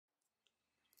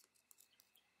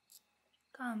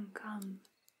Come,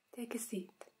 take a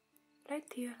seat.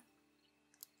 Right here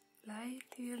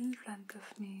in front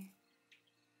of me.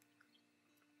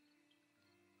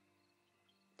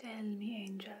 Tell me,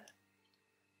 angel,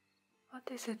 what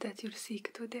is it that you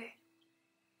seek today?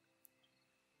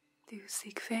 Do you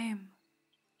seek fame?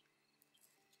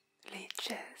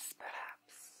 Riches,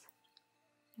 perhaps?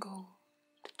 Gold,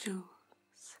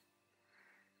 jewels?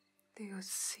 Do you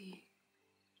seek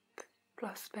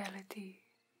prosperity,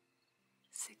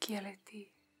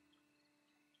 security,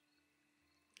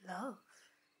 love?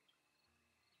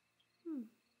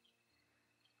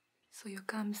 So you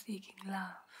come seeking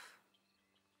love.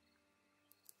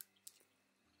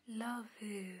 Love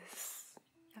is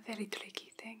a very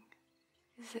tricky thing,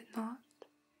 is it not?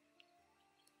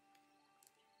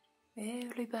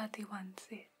 Everybody wants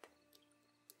it.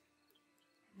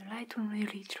 And right when we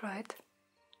reach for it,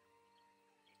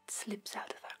 it slips out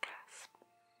of our grasp.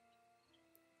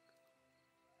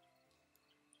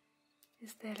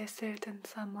 Is there a certain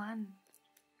someone?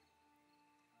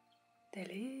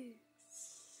 There is.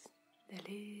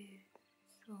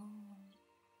 Oh.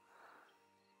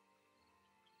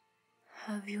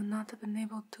 Have you not been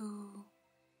able to?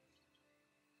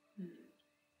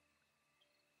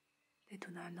 They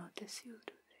do not notice you,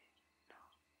 do they? No.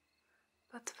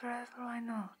 But forever, why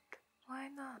not? Why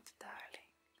not,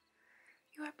 darling?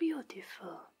 You are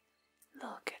beautiful.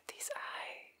 Look at these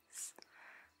eyes,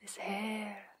 this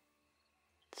hair,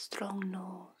 strong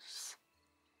nose.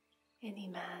 Any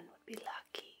man would be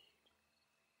lucky.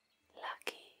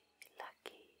 Lucky.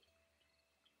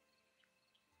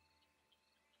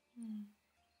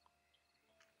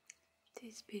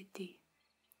 'Tis pity.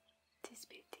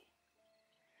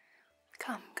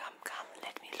 Come,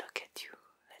 let me look at you.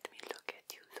 Look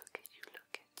at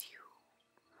you.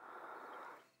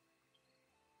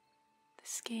 The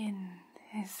skin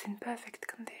is in perfect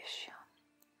condition.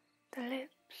 The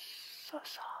lips so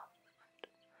soft,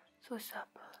 so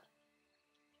supple.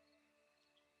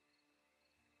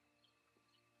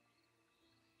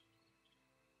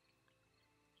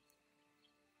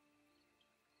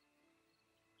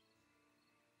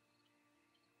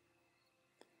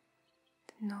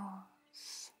 The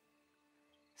nose,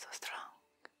 so strong.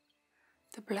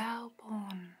 The brow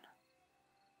bone,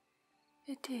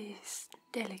 it is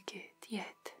delicate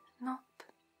yet not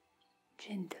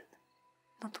gentle,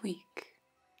 not weak.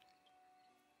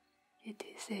 It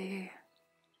is a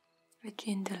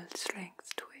gentle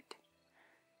strength to it.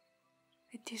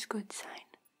 It is good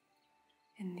sign.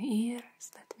 And the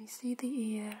ears, let me see the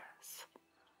ears.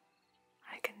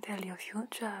 I can tell your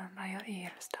future by your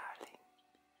ears, darling.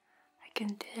 I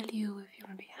can tell you if you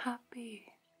will be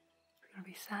happy, if you will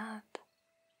be sad,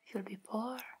 if you'll be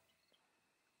poor.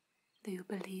 Do you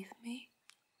believe me?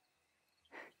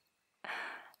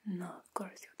 No, of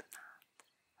course you do not.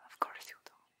 Of course you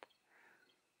don't.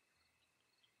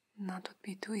 That would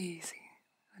be too easy,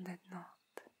 would it not?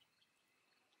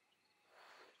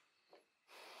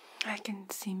 I can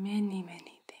see many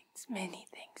things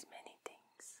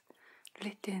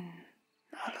written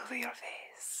all over your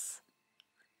face.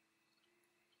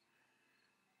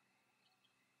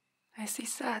 I see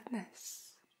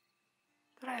sadness.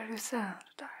 Why are you sad,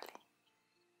 darling?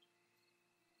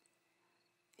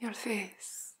 Your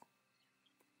face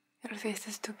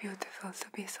is too beautiful to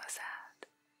be so sad.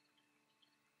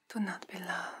 To not be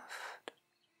loved,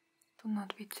 to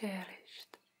not be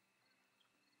cherished.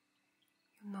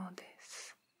 You know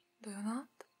this, do you not?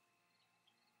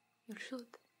 You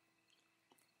should.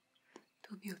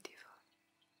 Too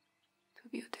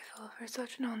beautiful for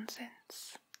such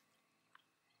nonsense.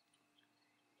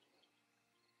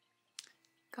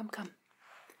 Come,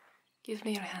 give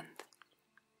me your hand.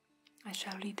 I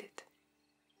shall read it.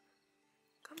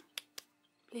 Come,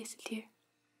 place it here.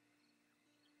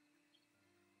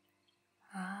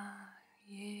 Ah,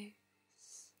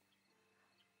 yes.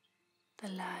 The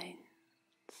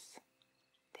lines,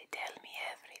 they tell me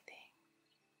everything.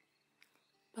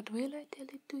 But will I tell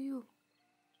it to you?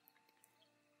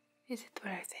 Is it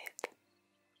worth it?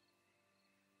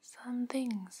 Some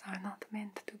things are not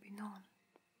meant to be known.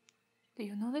 Do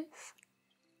you know this?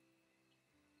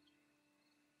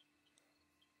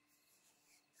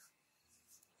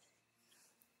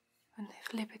 When I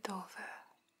flip it over,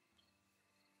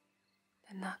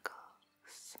 the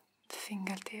knuckles, the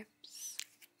fingertips,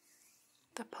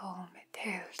 the palm, it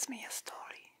tells me a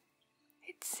story.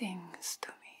 It sings to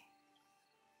me.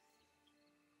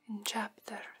 In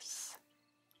chapters,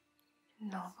 in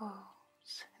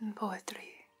novels, in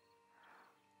poetry,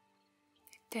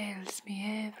 it tells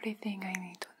me everything I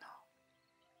need to know.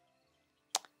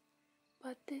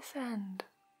 But this hand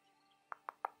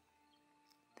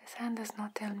hand does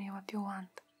not tell me what you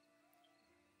want.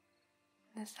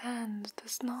 This hand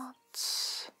does not...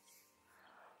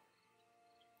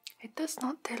 It does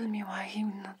not tell me why he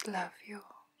will not love you.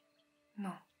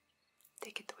 No,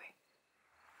 take it away.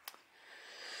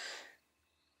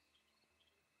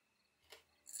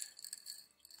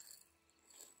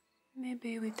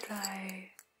 Maybe we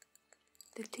try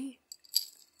the tea.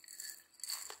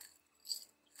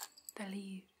 The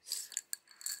leaves.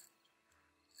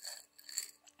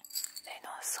 They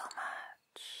know so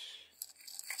much.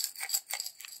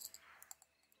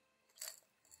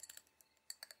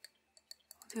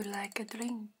 Would you like a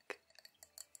drink?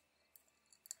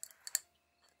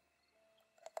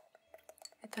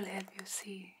 It'll help you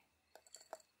see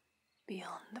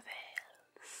beyond the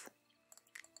veils.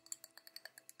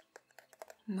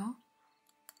 No?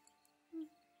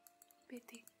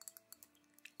 Pity.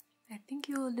 I think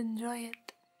you will enjoy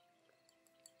it.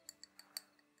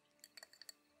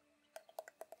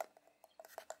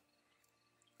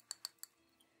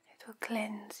 It will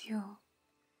cleanse you.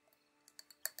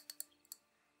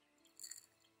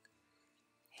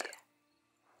 Here.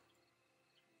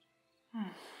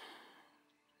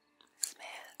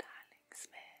 Smell, darling,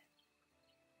 smell.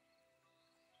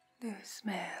 Do you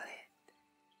smell it?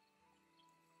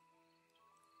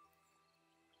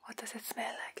 What does it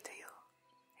smell like to you?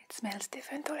 It smells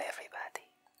different to everybody.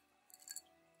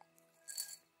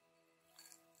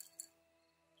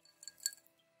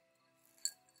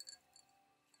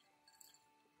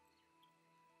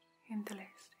 Interesting.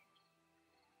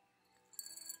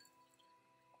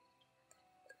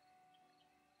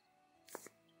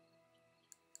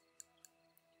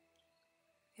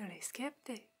 You're a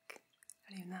skeptic,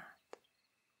 are you not?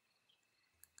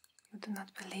 You do not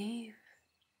believe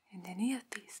in any of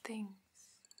these things.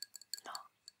 No.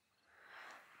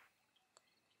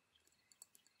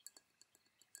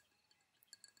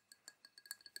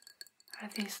 Are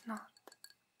these not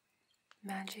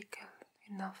magical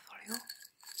enough for you?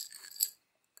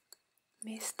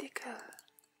 Mystical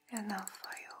enough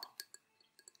for you?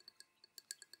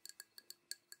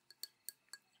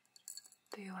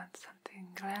 Do you want something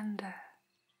grander,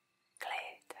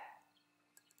 greater?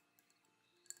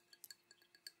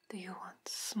 Do you want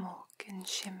smoke and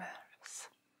shimmers?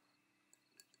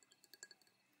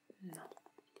 No.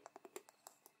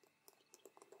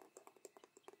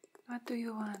 What do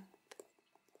you want?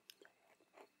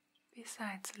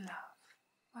 Besides love,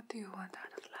 what do you want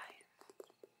out of life?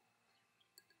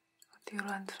 What do you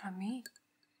want from me?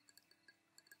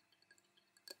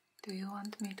 Do you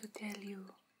want me to tell you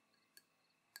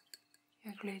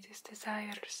your greatest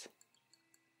desires?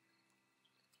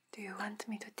 Do you want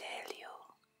me to tell you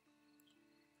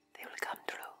they will come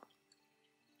true?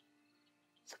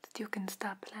 So that you can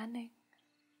stop planning,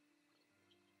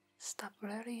 stop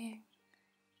worrying,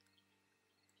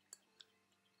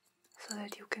 so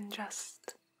that you can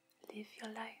just live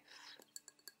your life.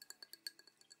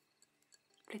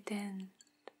 Pretend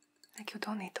like you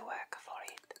don't need to work for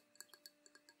it.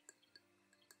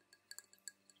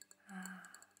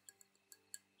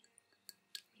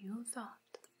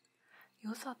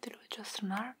 You thought it would just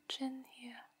march in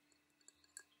here.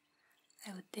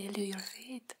 I would tell you your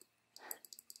fate.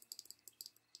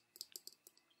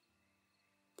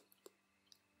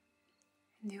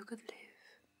 And you could live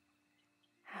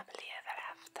happily ever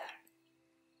after.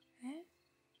 Eh?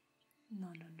 No.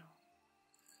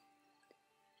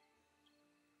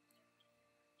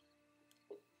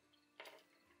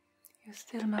 You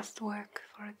still must work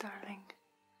for it, darling.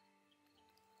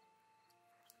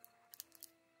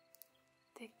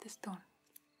 Take the stone.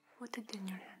 Put it in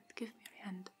your hand. Give me your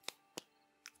hand.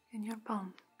 In your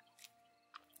palm.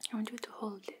 I want you to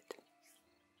hold it.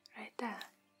 Right there.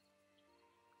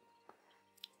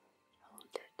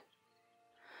 Hold it.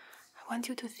 I want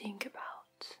you to think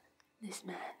about this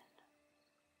man,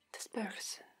 this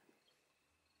person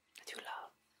that you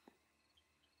love.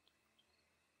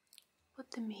 Put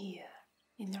them here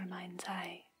in your mind's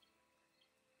eye.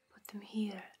 Put them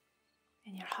here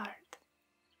in your heart.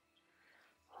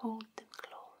 Hold them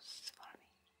close for me.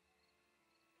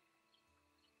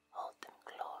 Hold them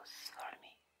close for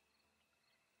me.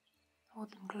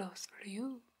 Hold them close for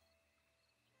you.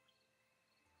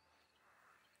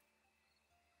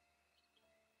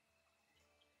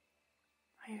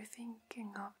 Are you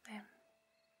thinking of them?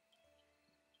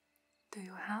 Do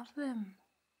you have them?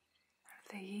 Are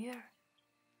they here?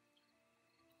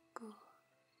 Good.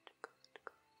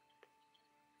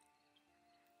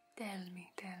 Tell me.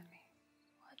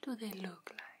 What do they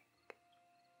look like?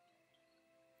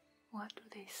 What do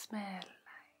they smell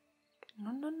like?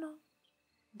 No.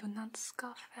 Do not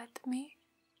scoff at me.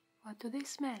 What do they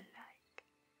smell like?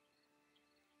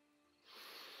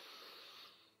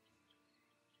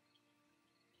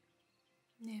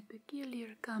 A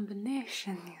peculiar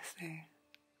combination, you say,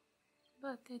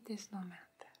 but it is no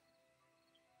matter.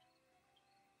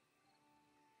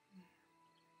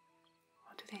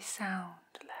 What do they sound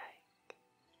like?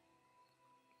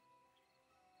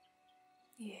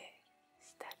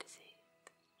 Yes, that is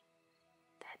it.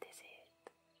 That is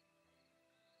it.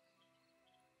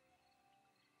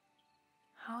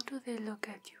 How do they look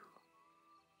at you?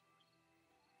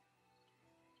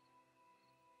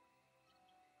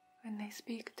 When they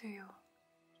speak to you,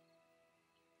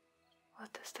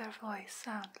 what does their voice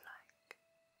sound like?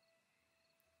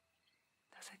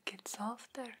 Does it get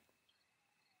softer?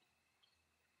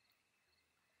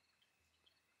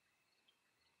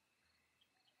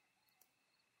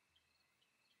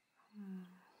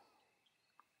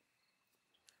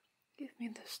 Give me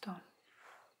the stone.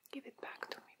 Give it back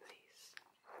to me, please.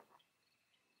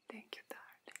 Thank you, darling.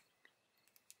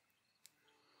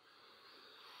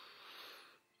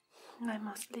 I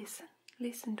must listen.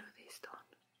 Listen to this stone.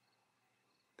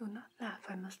 Do not laugh.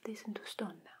 I must listen to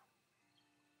stone now.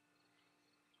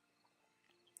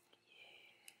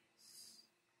 Yes.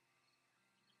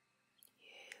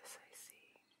 Yes, I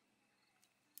see.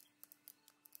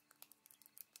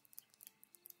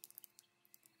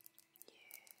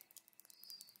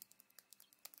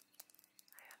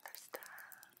 I understand.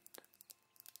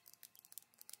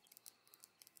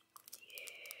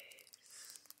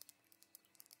 Yes.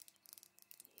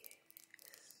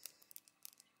 Yes.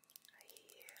 I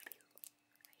hear you. I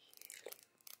hear you.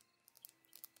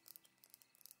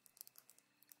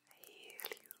 I hear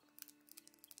you.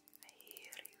 I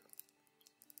hear you.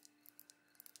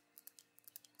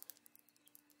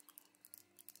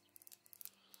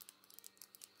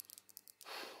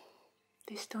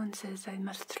 This stone says I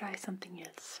must try something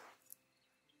else.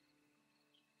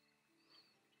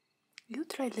 You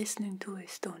try listening to a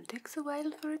stone. Takes a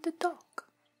while for it to talk.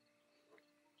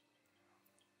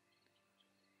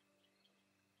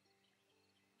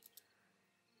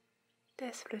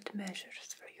 Desperate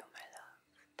measures for you, my love.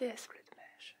 Desperate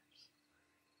measures.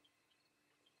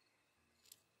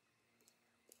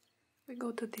 We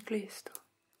go to the crystal.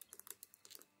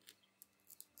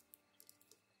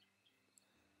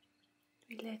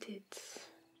 We let it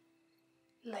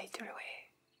light our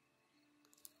way.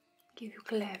 Give you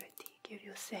clarity, give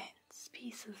you sense,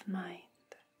 peace of mind.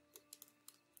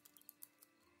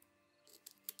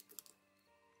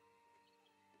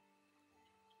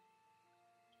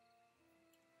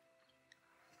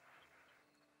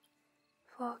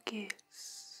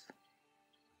 Focus.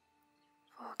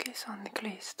 Focus on the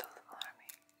crystal for me.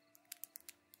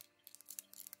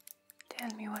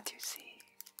 Tell me what you see.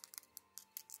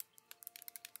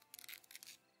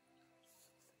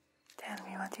 Tell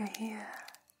me what you hear.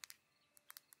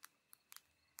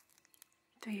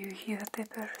 Do you hear the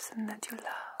person that you love?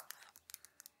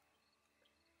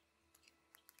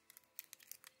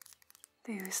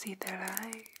 Do you see their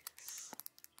eyes?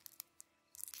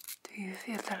 Do you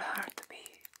feel their heartbeat?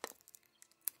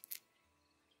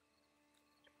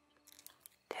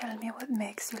 Tell me what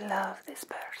makes you love this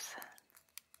person.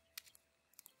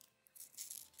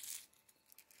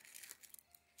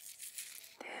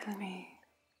 Tell me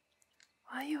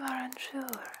why you are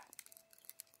unsure.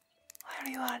 Why are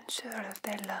you unsure of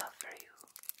their love for you,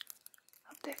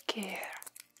 of their care?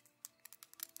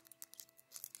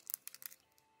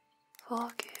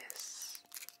 Focus.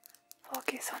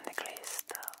 Focus on the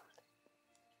crystal.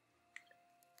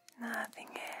 Nothing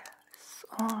else,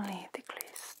 only the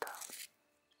crystal.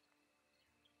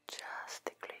 Just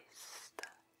the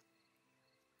crystal.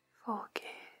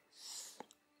 Focus.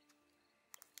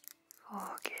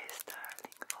 Focus,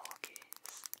 darling,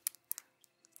 focus.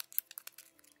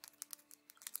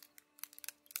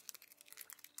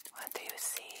 What do you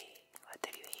see? What do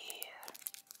you hear?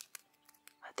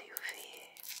 What do you feel?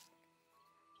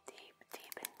 Deep,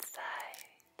 deep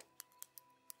inside.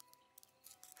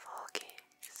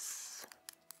 Focus.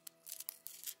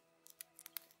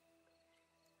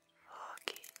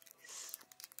 Focus.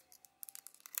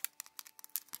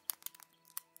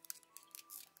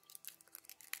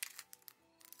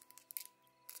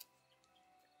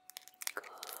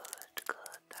 Good,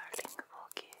 good, darling.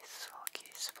 Focus,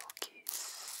 focus, focus.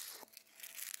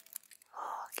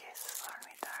 Focus for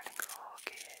me, darling.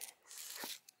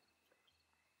 Focus.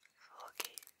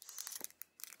 Focus.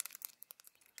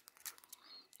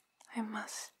 I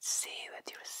must see what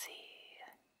you see.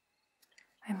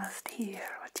 I must hear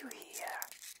what you hear.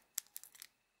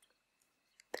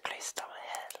 The crystal will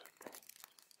help.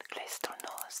 The crystal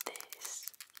knows this.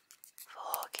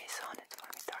 Focus on it for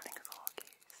me, darling.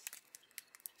 Focus.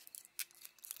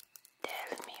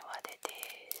 Tell me what it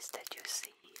is that you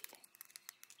see.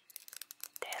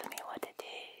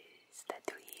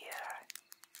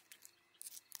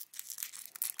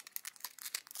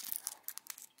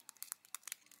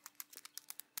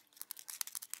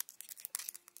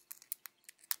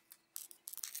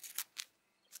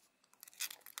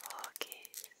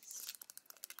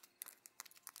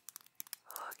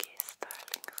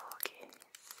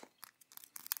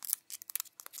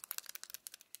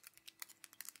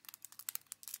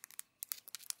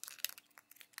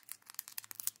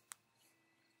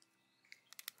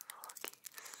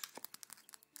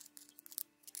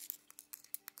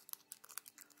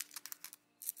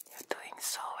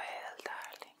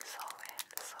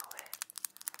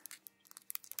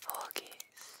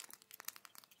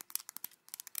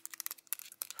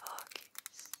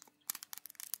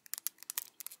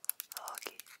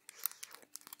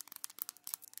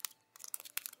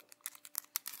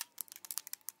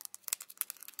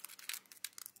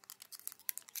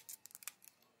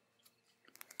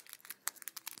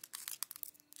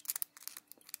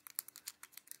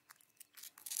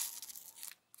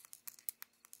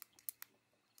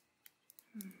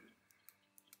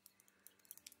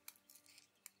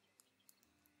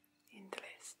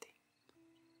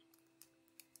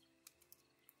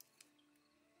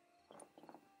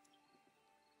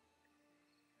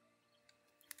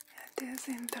 is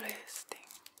interesting.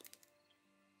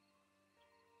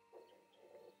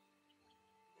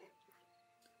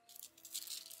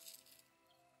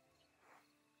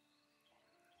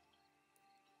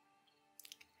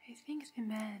 I think the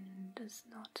man does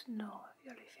not know of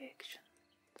your affections.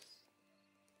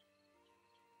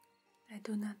 I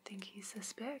do not think he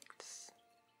suspects.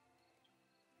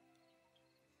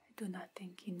 I do not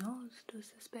think he knows to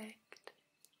suspect.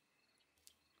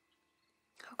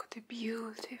 How could a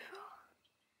beautiful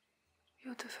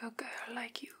girl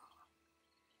like you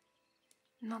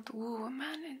not woo a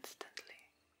man instantly?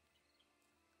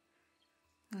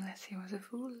 Unless he was a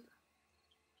fool.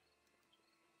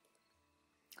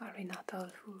 Are we not all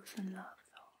fools in love,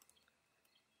 though?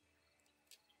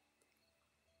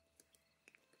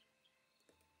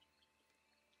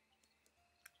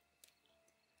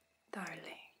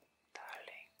 Darling,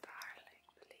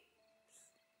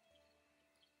 please.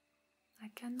 I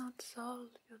cannot solve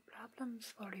your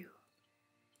problems for you.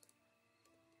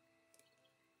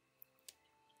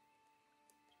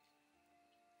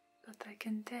 But I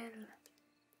can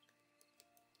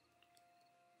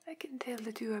tell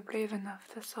that you are brave enough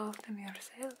to solve them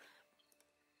yourself.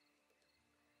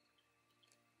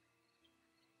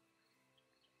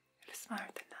 You're smart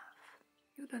enough.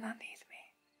 You do not need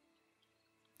me.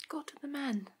 Go to the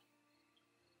man.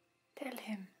 Tell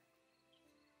him.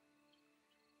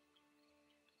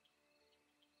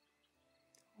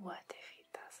 What if he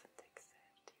doesn't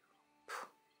accept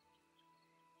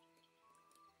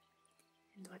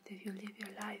you? And what if you live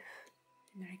your life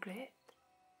in regret?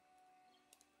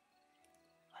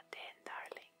 What then,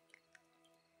 darling?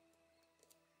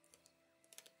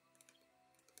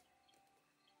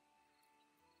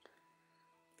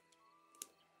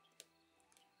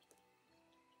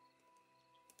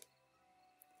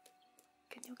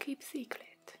 Can you keep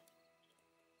secret?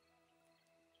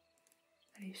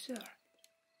 Are you sure?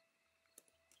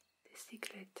 The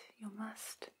secret, it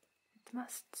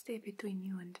must stay between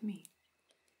you and me.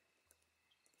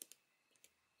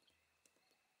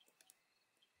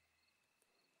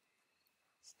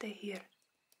 Stay here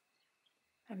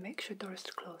and make sure door is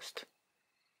closed.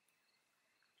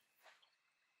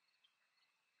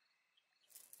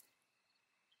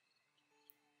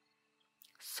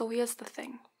 So here's the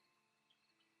thing.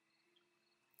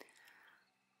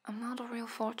 I'm not a real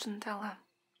fortune teller.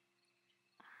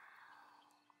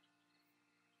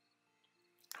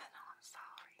 I know,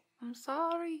 I'm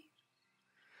sorry.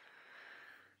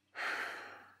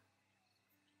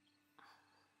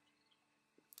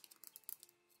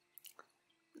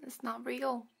 It's not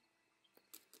real.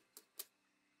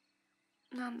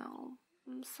 I know,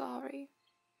 I'm sorry.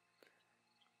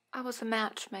 I was a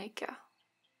matchmaker.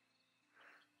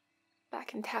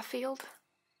 Back in Taffield.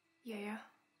 Yeah.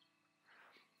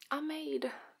 I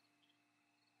made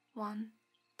 1,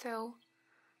 2,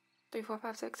 3, 4,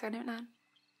 5, 6, 7, 8, 9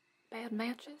 bad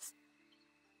matches.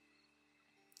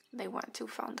 They weren't too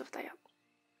fond of that.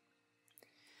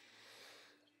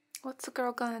 What's a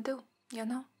girl gonna do, you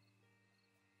know?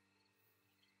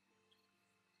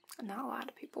 Not a lot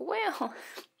of people will.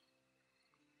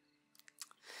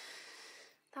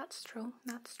 That's true.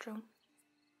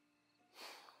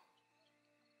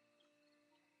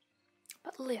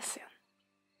 But listen.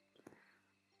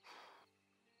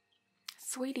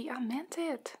 Sweetie, I meant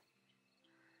it.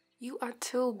 You are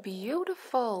too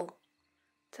beautiful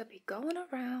to be going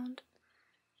around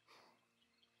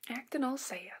acting all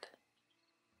sad.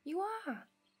 You are.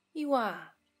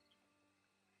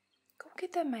 Go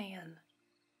get that man.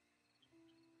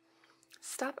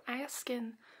 Stop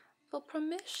asking for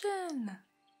permission.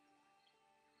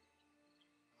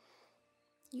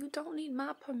 You don't need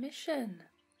my permission.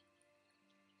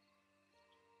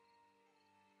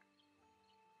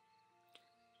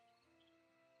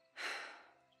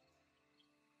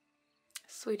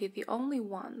 Sweetie, the only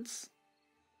ones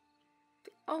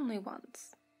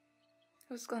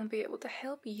who's gonna be able to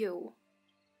help you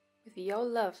with your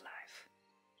love life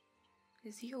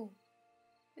is you.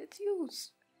 It's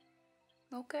yours.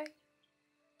 Okay?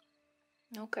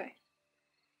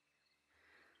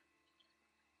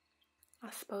 I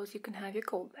suppose you can have your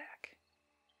cold back.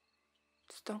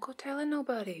 Just don't go telling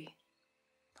nobody.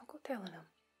 Don't go telling them.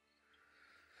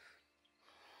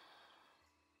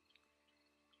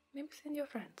 Maybe send your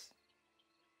friends.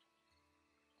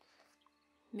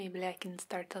 Maybe I can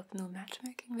start up new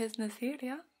matchmaking business here,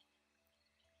 yeah?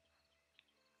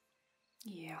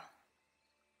 Yeah.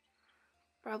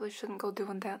 Probably shouldn't go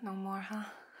doing that no more, huh?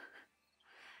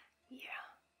 Yeah.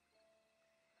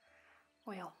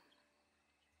 Well.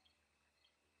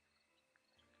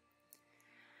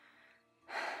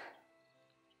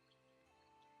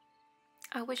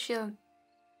 I wish you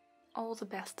all the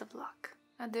best of luck.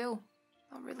 I do.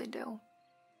 I really do.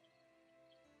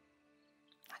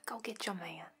 Now go get your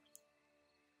man.